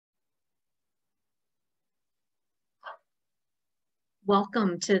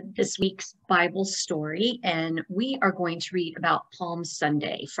Welcome to this week's Bible story, and we are going to read about Palm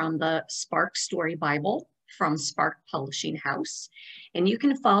Sunday from the Spark Story Bible from Spark Publishing House. And you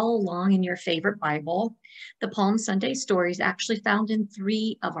can follow along in your favorite Bible. The Palm Sunday story is actually found in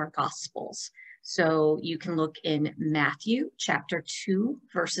 3 of our Gospels. So you can look in Matthew chapter 2,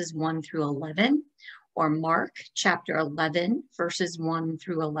 verses 1 through 11, or Mark chapter 11, verses 1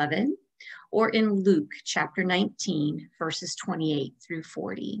 through 11, or in Luke chapter 19, verses 28 through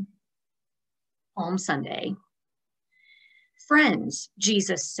 40. Palm Sunday. Friends,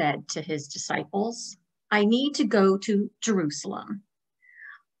 Jesus said to his disciples, I need to go to Jerusalem.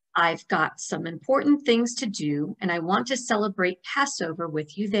 I've got some important things to do, and I want to celebrate Passover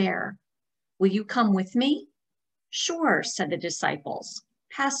with you there. Will you come with me? Sure, said the disciples.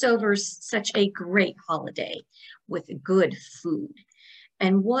 Passover's such a great holiday with good food.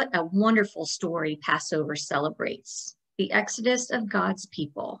 And what a wonderful story Passover celebrates. The exodus of God's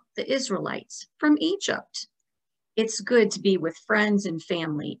people, the Israelites, from Egypt. It's good to be with friends and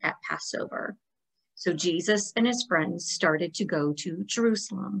family at Passover. So Jesus and his friends started to go to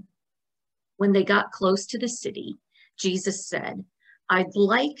Jerusalem. When they got close to the city, Jesus said, I'd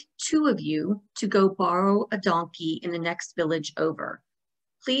like 2 of you to go borrow a donkey in the next village over.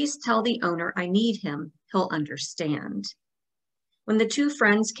 Please tell the owner I need him. He'll understand. When the 2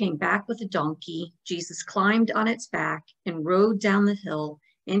 friends came back with a donkey, Jesus climbed on its back and rode down the hill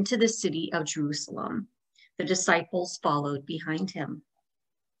into the city of Jerusalem. The disciples followed behind him.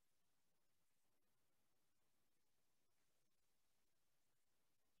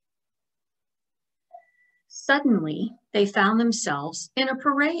 Suddenly, they found themselves in a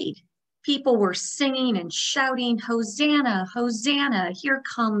parade. People were singing and shouting, Hosanna, Hosanna, here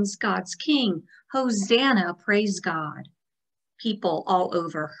comes God's King. Hosanna, praise God. People all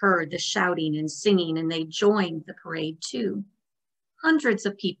over heard the shouting and singing, and they joined the parade too. Hundreds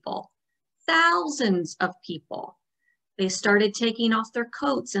of people, thousands of people. They started taking off their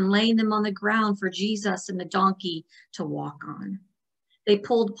coats and laying them on the ground for Jesus and the donkey to walk on. They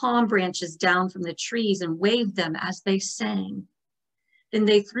pulled palm branches down from the trees and waved them as they sang. Then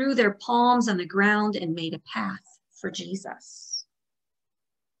they threw their palms on the ground and made a path for Jesus.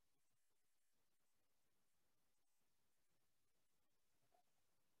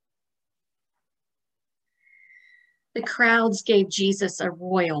 The crowds gave Jesus a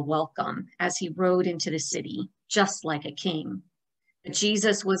royal welcome as he rode into the city, just like a king. But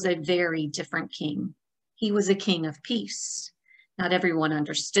Jesus was a very different king. He was a king of peace. Not everyone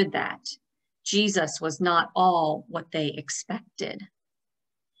understood that. Jesus was not all what they expected.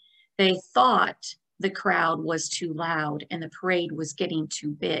 They thought the crowd was too loud and the parade was getting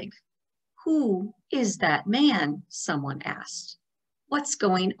too big. Who is that man? Someone asked. What's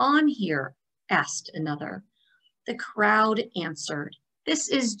going on here? Asked another. The crowd answered, This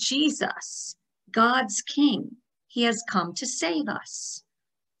is Jesus, God's King. He has come to save us.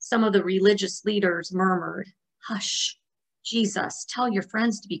 Some of the religious leaders murmured, Hush, Jesus, tell your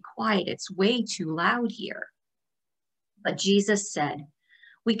friends to be quiet. It's way too loud here. But Jesus said,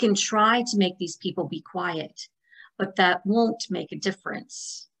 We can try to make these people be quiet, but that won't make a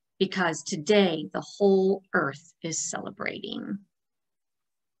difference because today the whole earth is celebrating.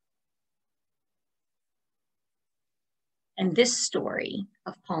 And this story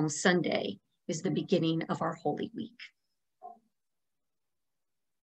of Palm Sunday is the beginning of our Holy Week.